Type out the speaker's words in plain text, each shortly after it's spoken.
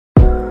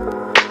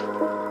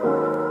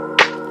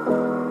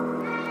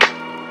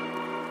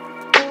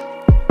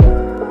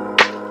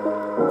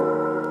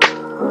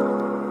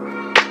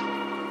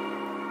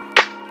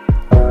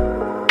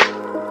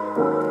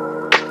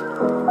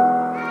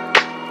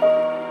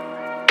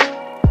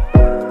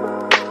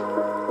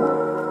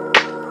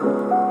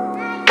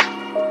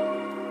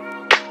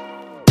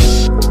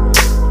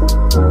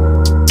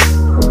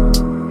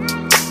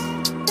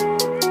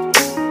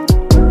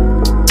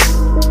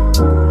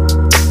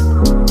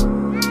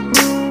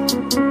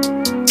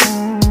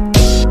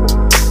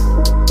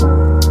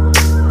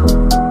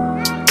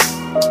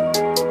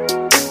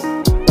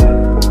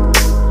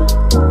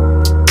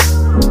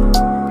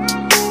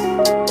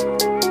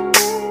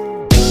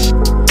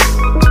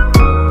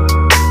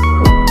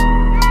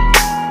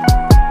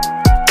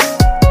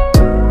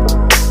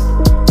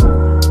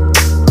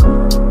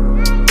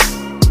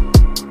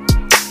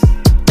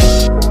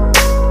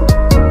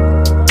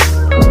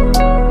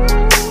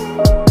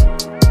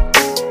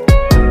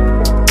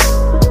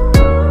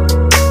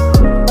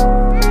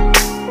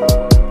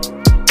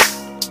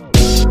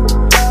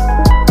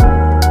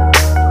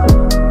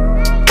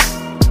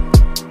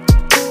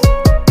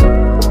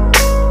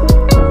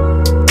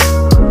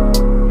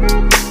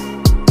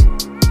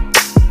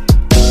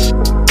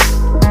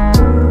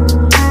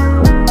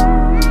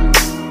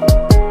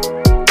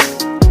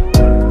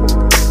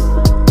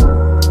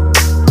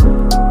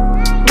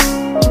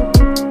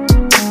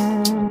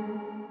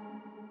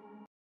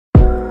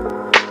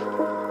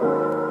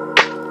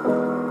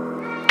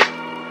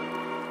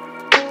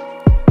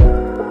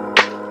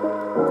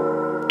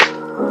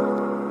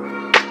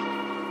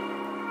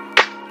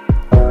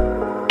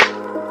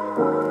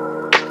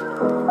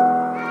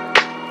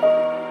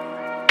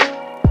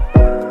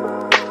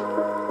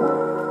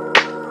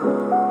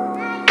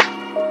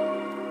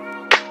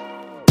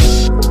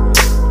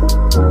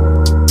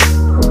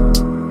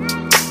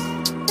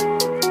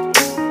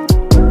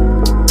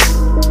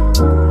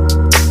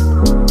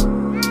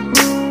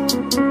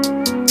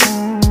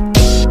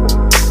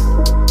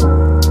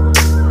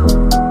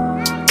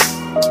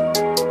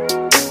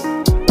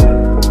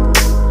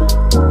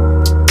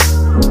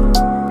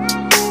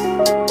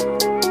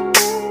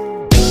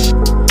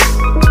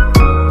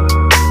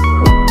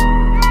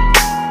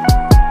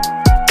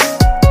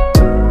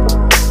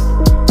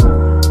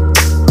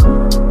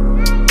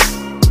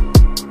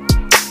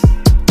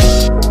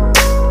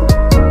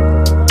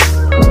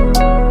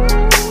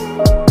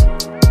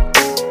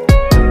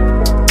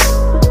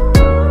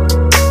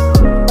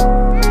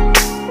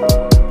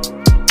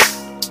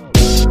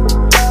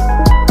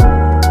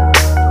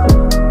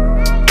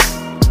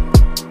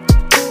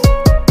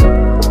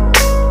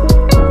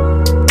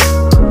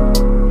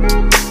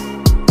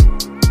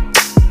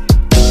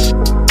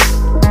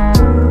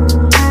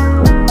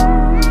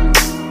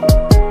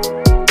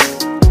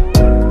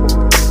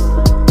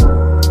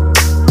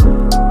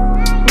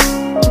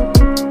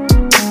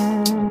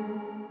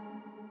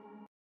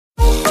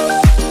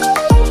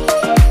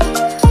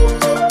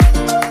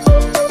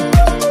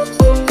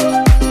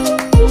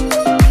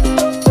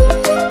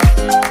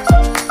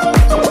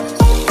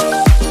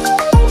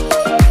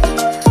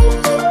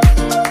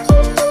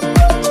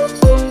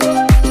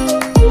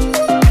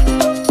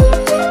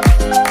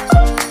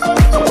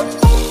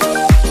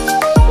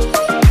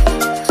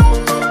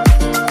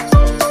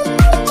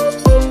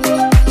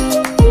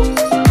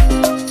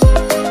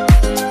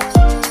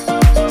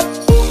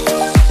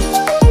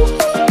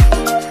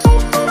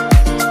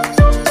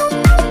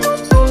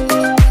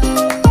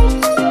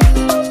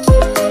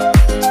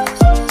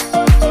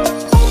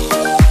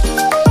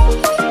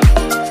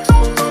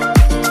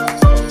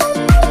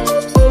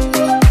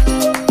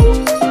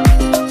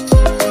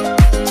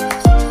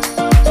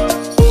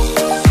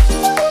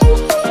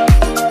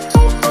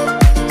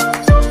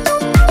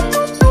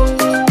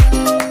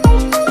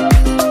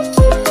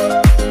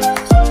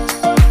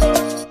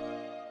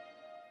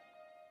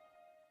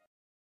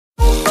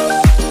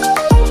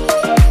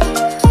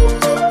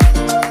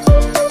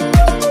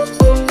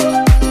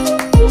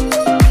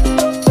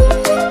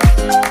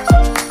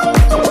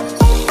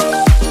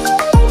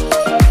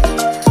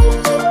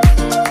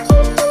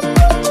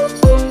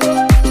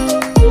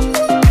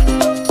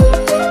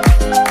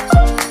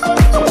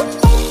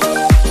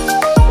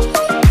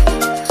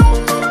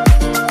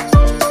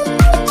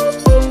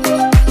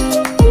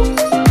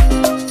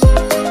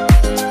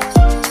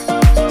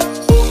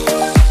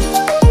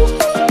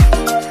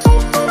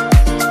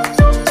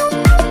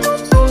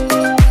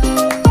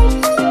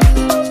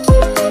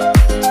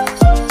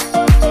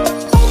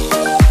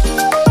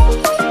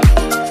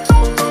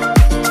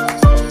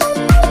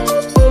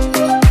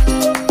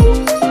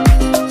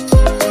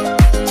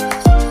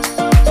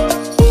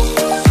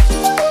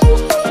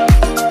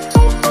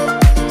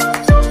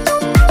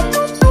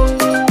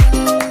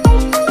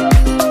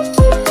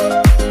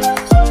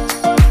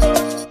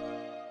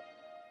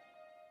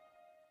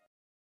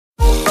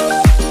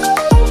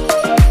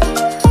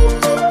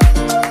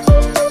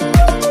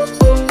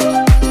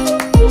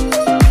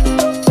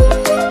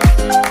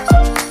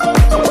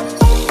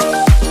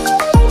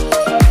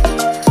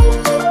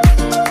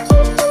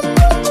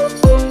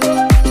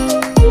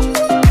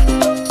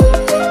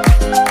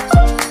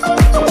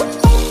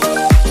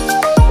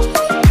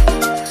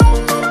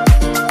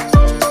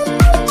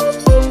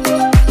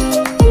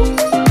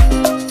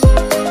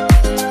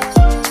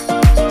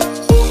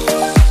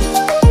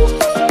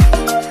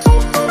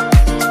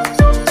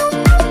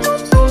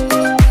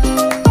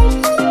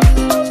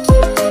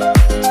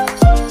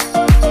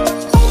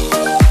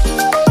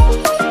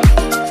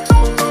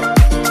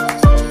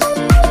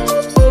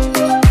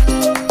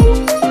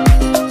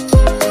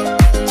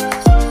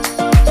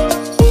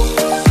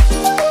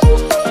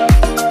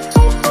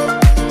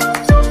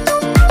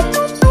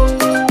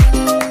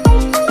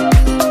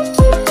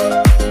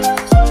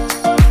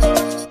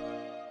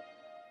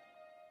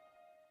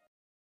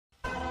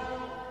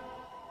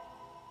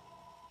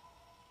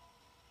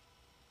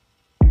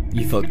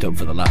You fucked up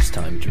for the last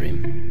time,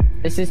 Dream.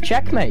 This is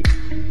checkmate.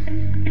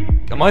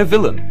 Am I a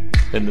villain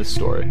in this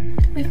story?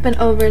 We've been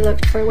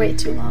overlooked for way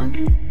too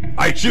long.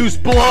 I choose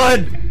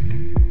blood!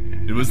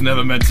 It was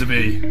never meant to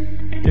be.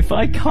 If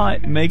I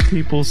can't make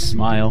people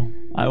smile,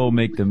 I will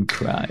make them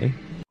cry.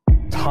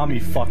 Tommy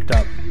fucked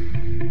up.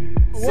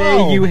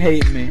 Say you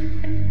hate me.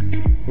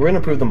 We're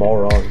gonna prove them all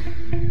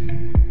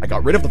wrong. I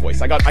got rid of the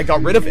voice. I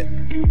got rid of it.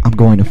 I'm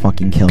going to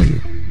fucking kill you.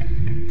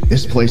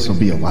 This place will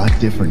be a lot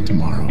different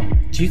tomorrow.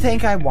 Do you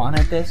think I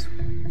wanted this?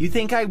 You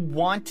think I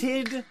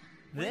wanted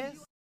this?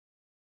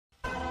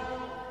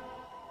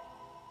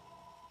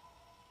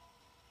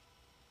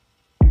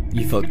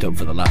 You fucked up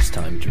for the last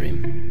time,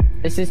 Dream.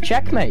 This is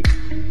checkmate.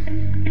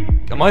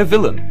 Am I a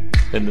villain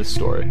in this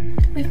story?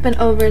 We've been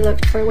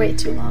overlooked for way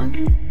too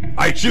long.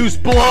 I choose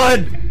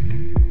blood!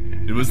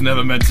 It was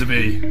never meant to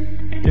be.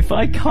 If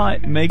I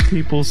can't make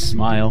people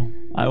smile,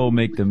 I will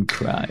make them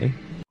cry.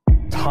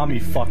 Tommy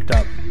fucked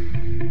up.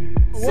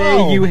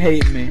 Say you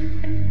hate me.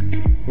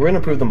 We're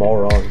gonna prove them all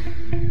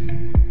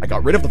wrong. I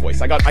got rid of the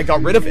voice. I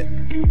got rid of it.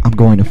 I'm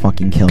going to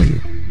fucking kill you.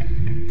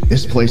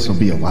 This place will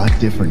be a lot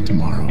different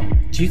tomorrow.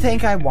 Do you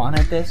think I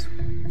wanted this?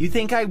 You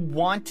think I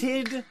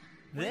wanted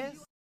this?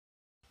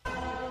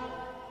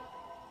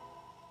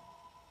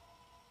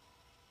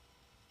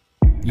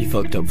 You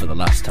fucked up for the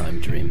last time,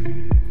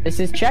 Dream. This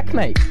is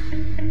checkmate.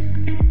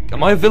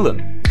 Am I a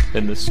villain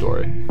in this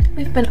story?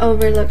 We've been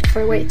overlooked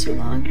for way too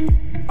long.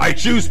 I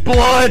choose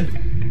blood!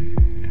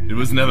 It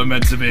was never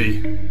meant to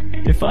be.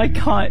 If I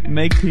can't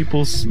make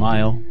people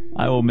smile,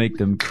 I will make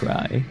them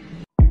cry.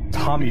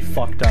 Tommy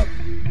fucked up.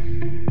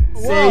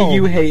 Say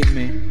you hate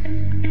me.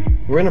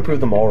 We're gonna prove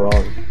them all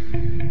wrong.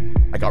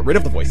 I got rid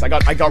of the voice. I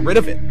got rid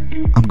of it.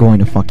 I'm going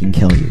to fucking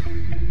kill you.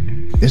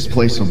 This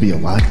place will be a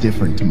lot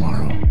different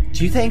tomorrow.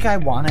 Do you think I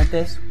wanted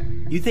this?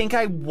 You think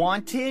I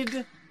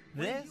wanted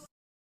this?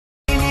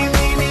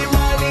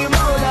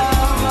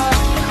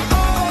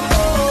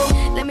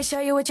 Let me show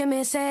you what you're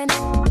missing.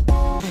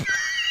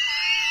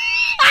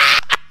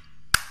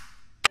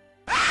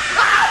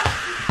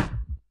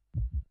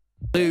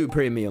 Blue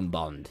Premium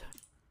Bond.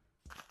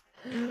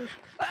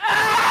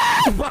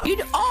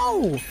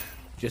 Oh!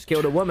 Just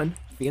killed a woman.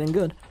 Feeling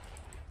good.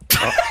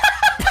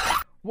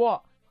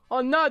 What? Oh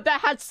no, they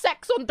had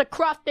sex on the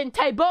crafting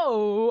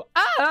table!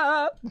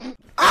 Ah!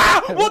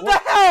 What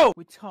the hell?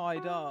 We're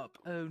tied up.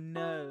 Oh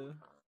no.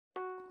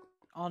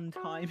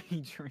 Untie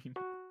me, Dream.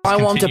 I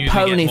want a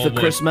pony for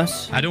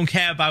Christmas. I don't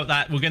care about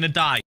that. We're gonna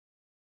die.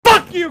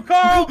 Fuck you,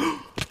 Carl!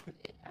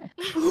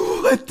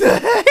 What the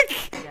heck?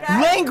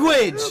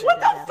 Language! What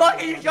the fuck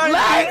are you trying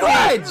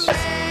Language! to do?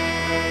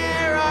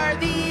 Where are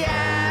the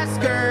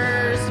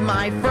askers,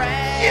 my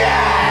friend?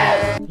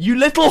 Yes! You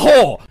little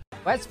whore!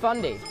 Where's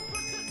Fundy?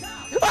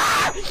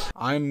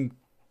 I'm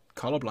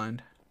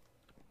colorblind.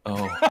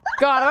 Oh.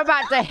 God, I'm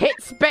about to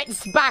hit spit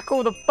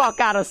spackle the fuck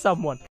out of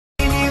someone.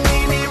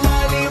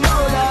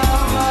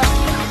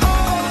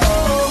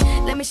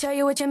 Let me show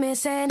you what you're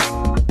missing.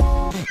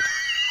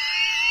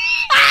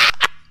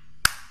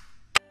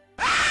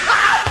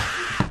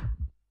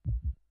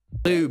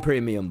 Blue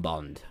Premium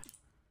Bond.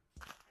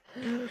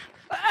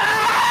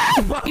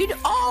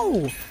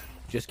 Oh!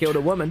 Just killed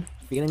a woman.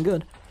 Feeling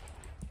good.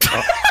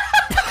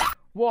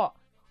 What?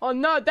 Oh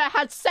no, they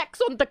had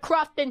sex on the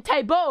crafting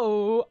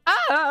table!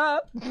 Ah!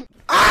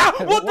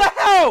 What the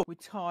hell? We're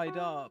tied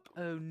up.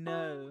 Oh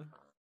no.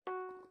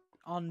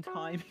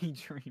 Untie me,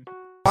 Dream.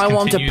 I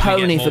want a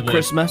pony for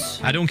Christmas.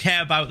 I don't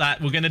care about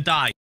that. We're gonna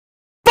die.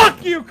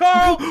 Fuck you,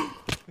 Carl!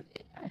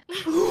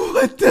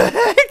 What the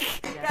heck?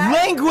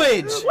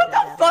 Language! What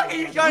the fuck are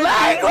you trying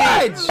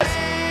Language! to do?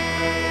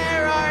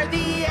 Where are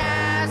the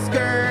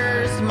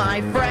askers,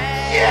 my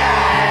friend?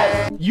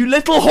 Yes! You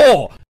little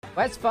whore!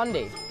 Where's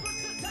Fundy?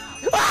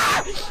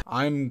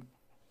 I'm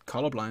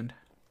colorblind.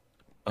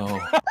 Oh.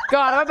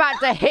 God, I'm about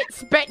to hit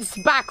spit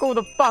spackle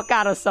the fuck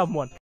out of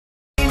someone.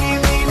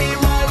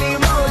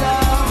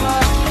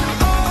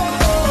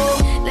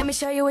 Let me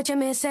show you what you're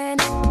missing.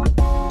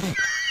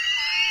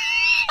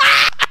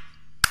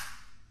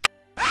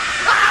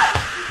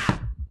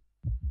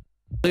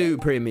 Blue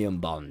Premium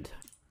Bond.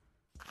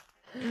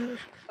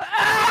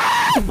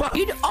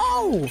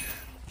 Oh!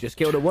 Just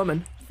killed a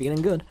woman.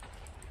 Feeling good.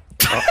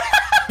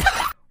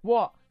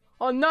 What?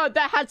 Oh no, they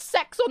had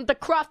sex on the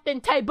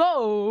crafting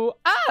table!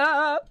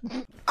 Ah!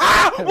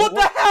 What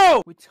the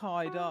hell? We're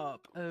tied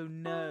up. Oh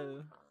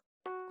no.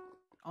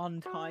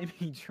 Untie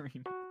me,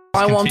 Dream.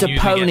 I want a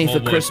pony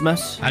for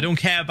Christmas. I don't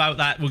care about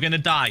that. We're gonna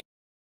die.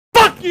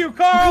 Fuck you,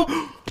 Carl!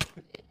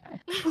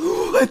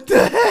 What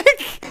the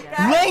heck?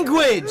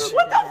 Language!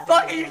 What the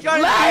fuck are you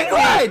trying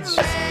Language!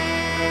 to do?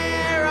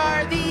 Where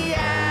are the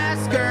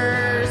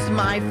askers,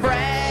 my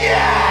friend?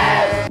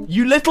 Yes!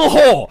 You little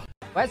whore!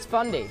 Where's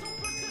Fundy?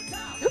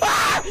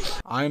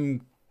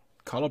 I'm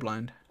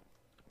colorblind.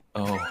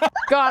 Oh.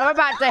 God, I'm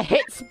about to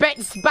hit spit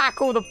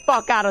spackle the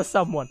fuck out of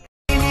someone.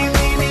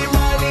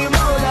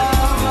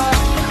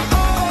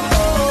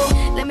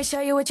 Let me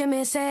show you what you're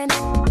missing.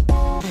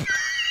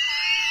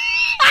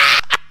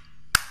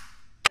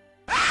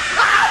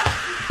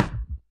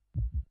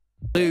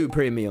 Blue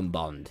premium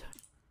bond.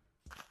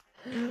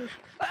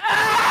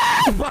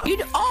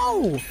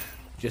 Oh!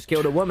 Just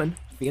killed a woman.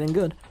 Feeling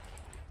good.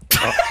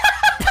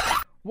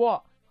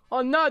 What?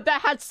 Oh no, they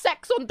had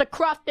sex on the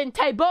crafting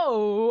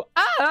table!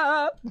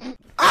 Ah!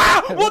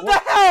 What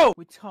the hell?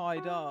 We're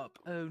tied up.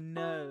 Oh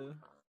no.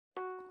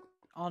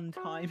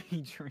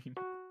 Untimely dream.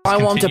 I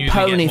want a Continue to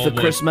pony get for more wood.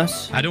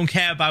 Christmas. I don't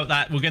care about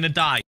that. We're gonna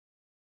die.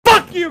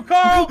 Fuck you,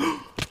 Carl!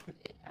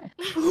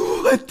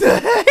 What the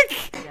heck?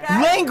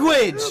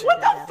 Language!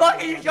 What the fuck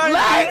are you trying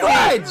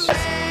Language!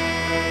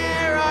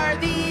 Where are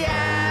the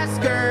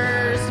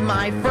askers,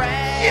 my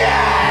friend?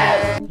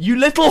 Yes! You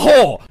little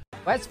whore!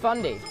 Where's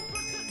Fundy?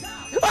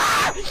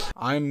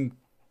 I'm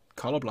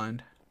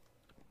colorblind.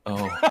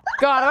 Oh.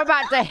 God, I'm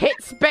about to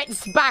hit spit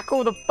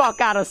spackle the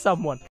fuck out of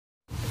someone.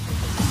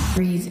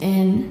 Breathe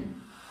in.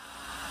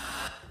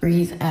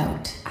 Breathe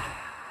out.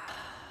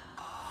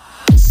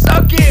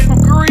 Suck it,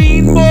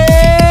 green boy!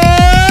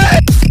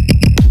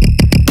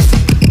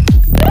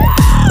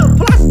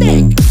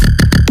 Plastic!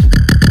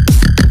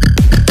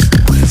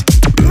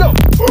 No!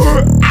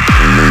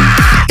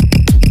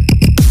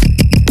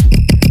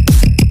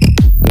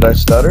 Did I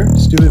stutter,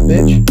 stupid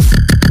bitch?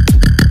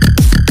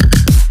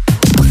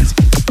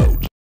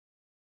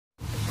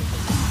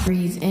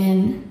 Breathe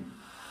in.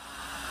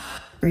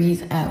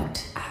 Breathe out.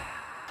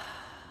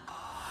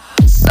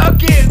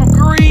 Suck it,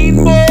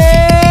 green boy!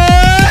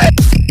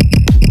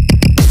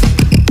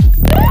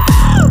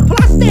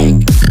 Plastic!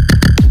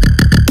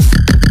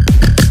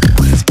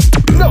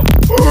 No!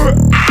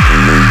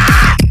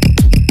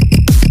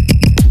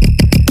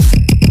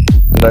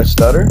 Did I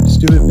stutter,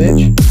 stupid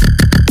bitch?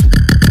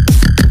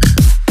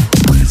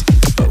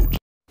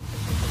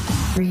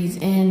 Breathe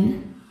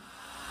in.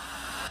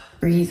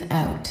 Breathe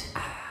out.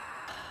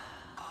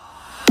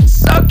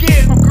 Suck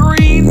it,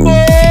 green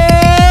boy!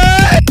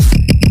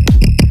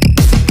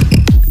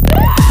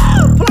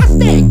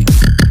 Plastic!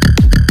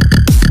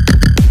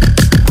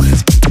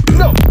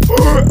 No!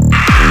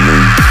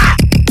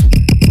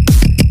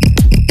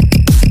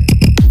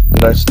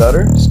 Did I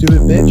stutter,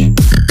 stupid bitch?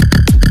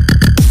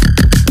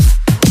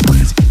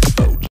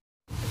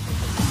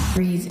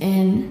 Breathe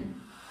in.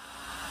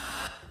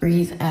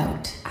 Breathe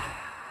out.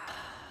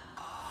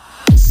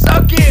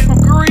 Suck it,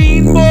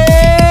 green boy!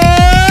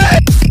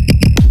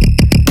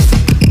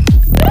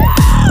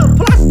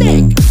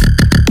 Plastic!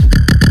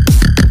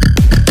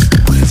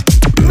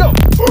 No!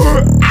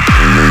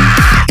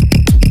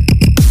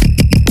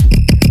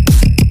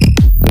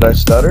 Did I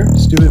stutter,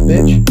 stupid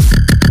bitch?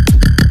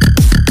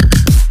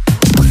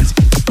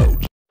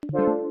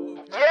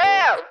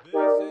 Yeah!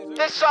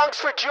 This song's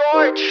for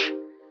George!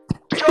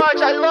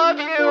 George, I love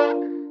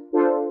you!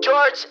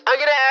 George, I'm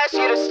gonna ask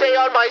you to stay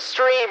on my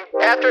stream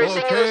after I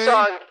sing you the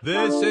song.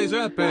 This is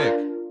epic.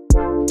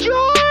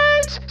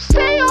 George,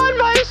 stay on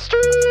my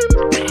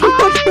stream!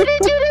 I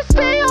need you to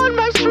stay on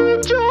my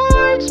stream,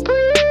 George!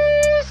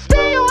 Please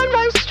stay on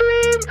my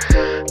stream!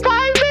 5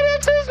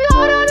 minutes is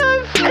not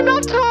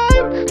enough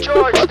time!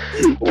 George,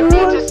 you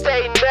need to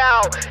stay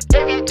now!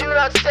 If you do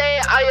not stay,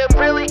 I am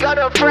really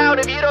gonna frown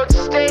if you don't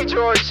stay,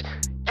 George!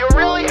 You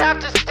really have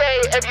to stay.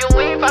 If you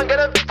leave, I'm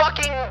gonna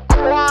fucking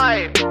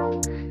cry!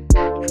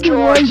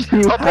 George,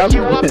 I'll pick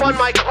you up on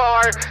my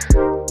car.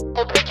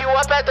 I'll pick you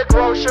up at the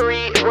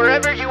grocery,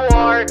 wherever you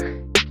are.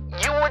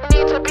 You would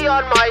need to be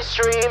on my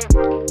stream.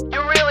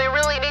 You really,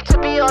 really need to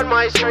be on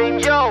my stream.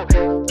 Yo,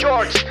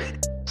 George,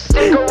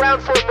 stick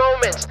around for a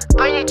moment.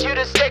 I need you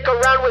to stick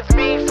around with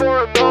me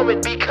for a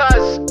moment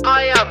because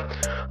I'm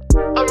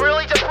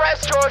really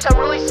depressed, George. I'm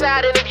really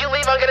sad, and if you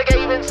leave, I'm gonna get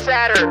even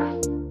sadder.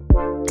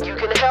 You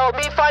can help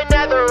me find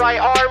netherite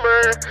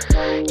armor.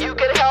 You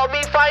can help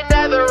me find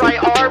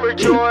netherite armor,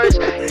 George.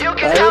 You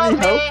can help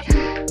me.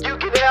 You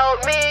can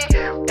help me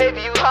if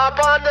you hop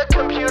on the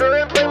computer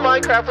and play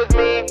Minecraft with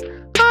me.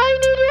 I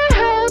need your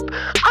help.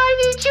 I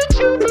need you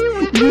to be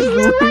with me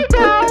here right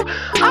now.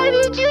 I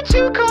need you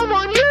to come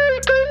on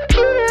your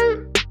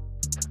computer.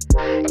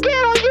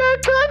 Get on your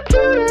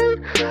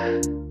computer.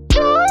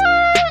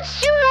 George,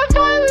 you have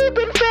finally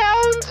been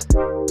found.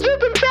 You've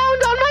been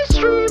found on my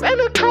stream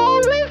and a call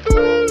with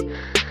me.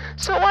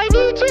 So I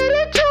need you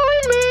to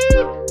join me.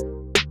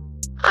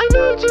 I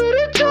need you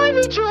to join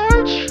me,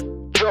 George.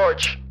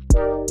 George,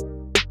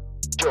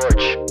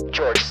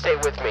 stay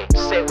with me.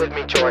 Stay with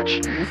me,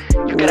 George.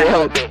 You gotta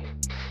help me.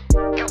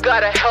 You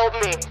gotta help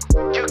me.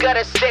 You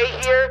gotta stay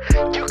here.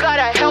 You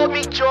gotta help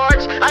me,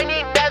 George. I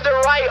need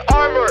netherite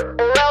armor,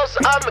 or else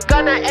I'm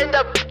gonna end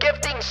up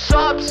gifting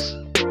subs.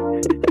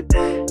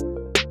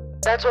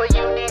 That's why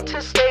you need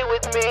to stay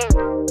with me.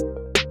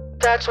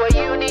 That's why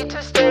you need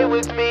to stay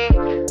with me.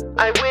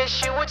 I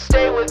wish you would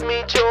stay with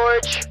me,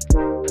 George.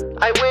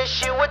 I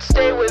wish you would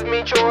stay with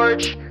me,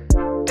 George.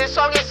 This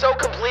song is so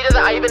completed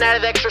that I even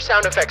added extra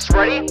sound effects.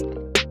 Ready?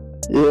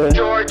 Yeah.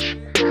 George,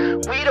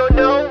 we don't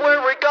know where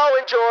we're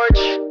going,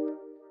 George.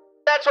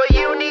 That's why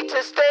you need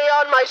to stay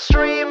on my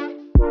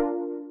stream.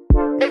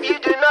 If you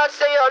do not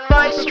stay on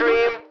my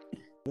stream,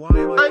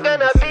 I'm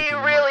gonna be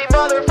really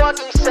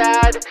motherfucking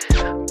sad.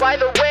 By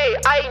the way,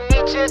 I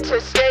need you to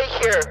stay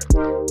here.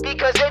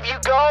 Because if you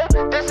go,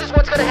 this is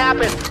what's gonna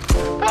happen.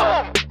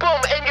 Boom!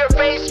 Boom! In your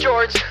face,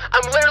 George.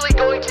 I'm literally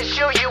going to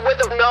shoot you with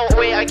a... No,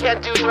 wait, I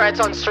can't do threats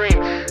on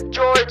stream.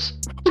 George,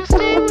 just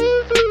stay with me.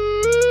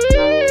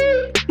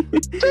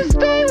 Just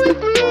stay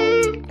with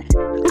me.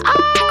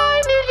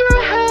 I need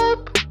your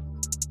help.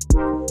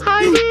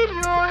 I need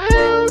your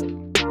help.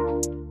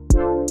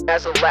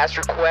 As a last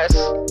request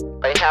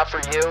I have for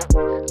you,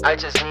 I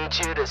just need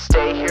you to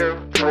stay here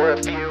for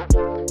a few.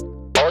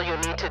 All you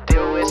need to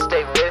do is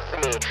stay with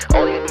me.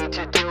 All you need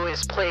to do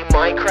is play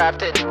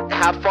Minecraft and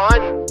have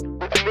fun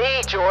with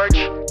me,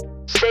 George.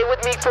 Stay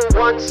with me for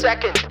 1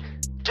 second.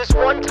 Just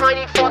one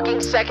tiny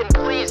fucking second,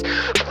 please.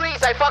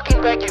 Please, I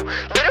fucking beg you.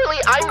 Literally,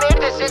 I made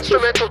this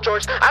instrumental,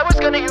 George. I was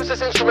gonna use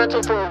this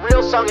instrumental for a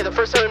real song in the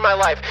first time in my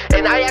life.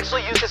 And I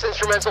actually used this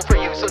instrumental for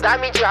you. So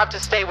that means you have to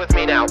stay with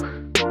me now.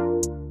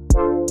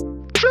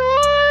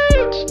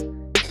 George!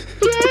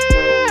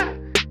 Yeah!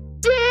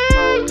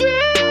 Yeah,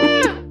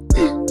 yeah!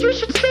 You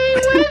should stay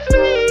with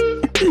me!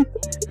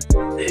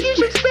 You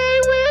should stay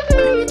with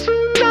me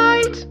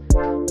tonight!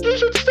 You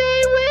should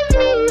stay with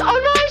me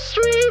on my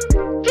stream!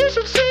 You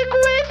should stick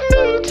with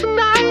me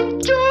tonight!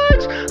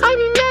 George, I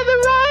need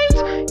netherite!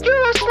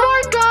 You're a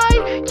smart guy!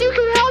 You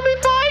can help me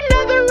find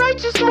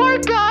netherite, you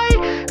smart guy!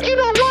 You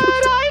know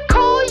what I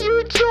call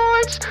you,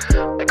 George?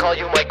 I call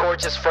you my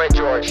gorgeous friend,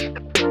 George.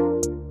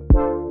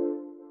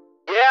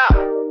 Yeah!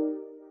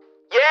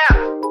 Yeah!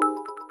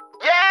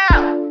 Yeah!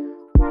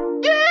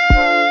 Yeah!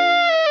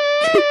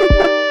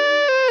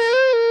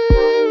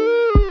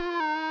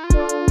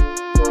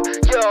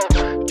 Yo,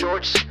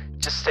 George,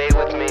 just stay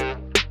with me.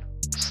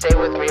 Stay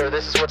with me or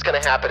this is what's gonna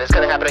happen. It's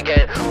gonna happen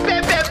again.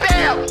 Bam, bam,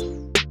 bam!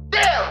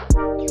 Damn!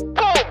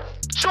 Boom!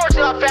 George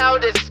not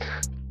found.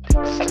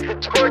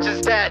 George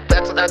is dead.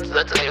 That's a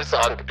new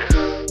song.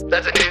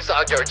 That's a new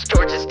song, George.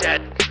 George is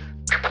dead.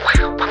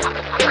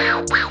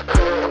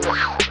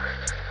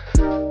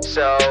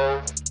 So,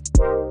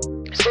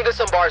 sing us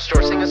some bars,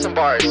 George. Sing us some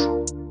bars.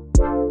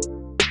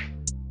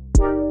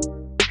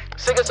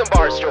 Sing us some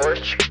bars,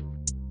 George.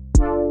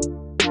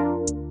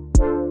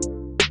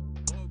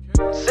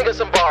 Sing us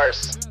some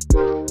bars.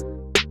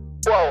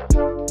 Whoa.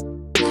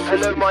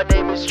 Hello, my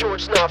name is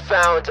George Not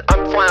Found.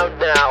 I'm found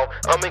now.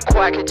 I'm in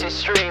Quackity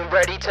stream,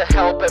 ready to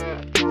help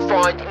him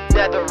find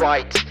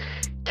netherite.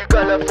 You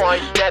gotta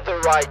find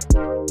netherite,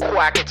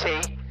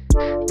 Quackity.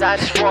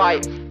 That's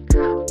right.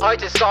 I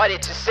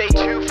decided to stay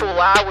 2 full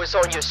hours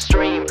on your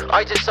stream.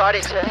 I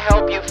decided to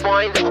help you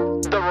find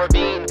the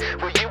ravine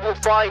where you will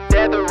find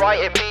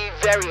netherite and be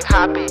very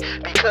happy.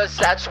 Because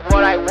that's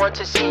what I want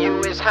to see you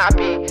is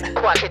happy,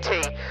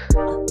 Quackity.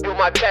 You're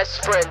my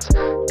best friend.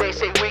 They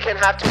say we can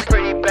have 2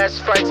 pretty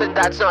best friends and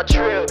that's not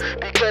true.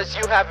 Because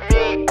you have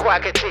me,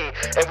 Quackity,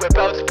 and we're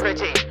both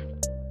pretty.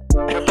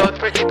 We're both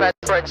pretty best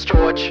friends,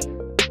 George.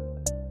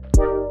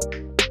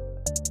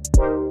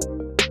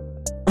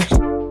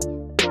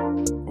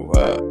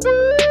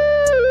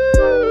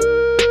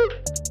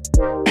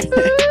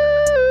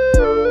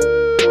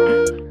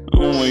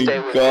 Oh my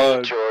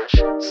God. George,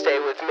 stay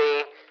with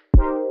me.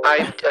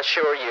 I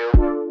assure you,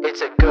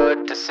 it's a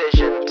good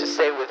decision to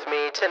stay with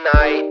me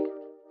tonight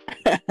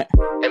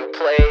and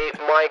play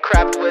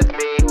Minecraft with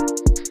me.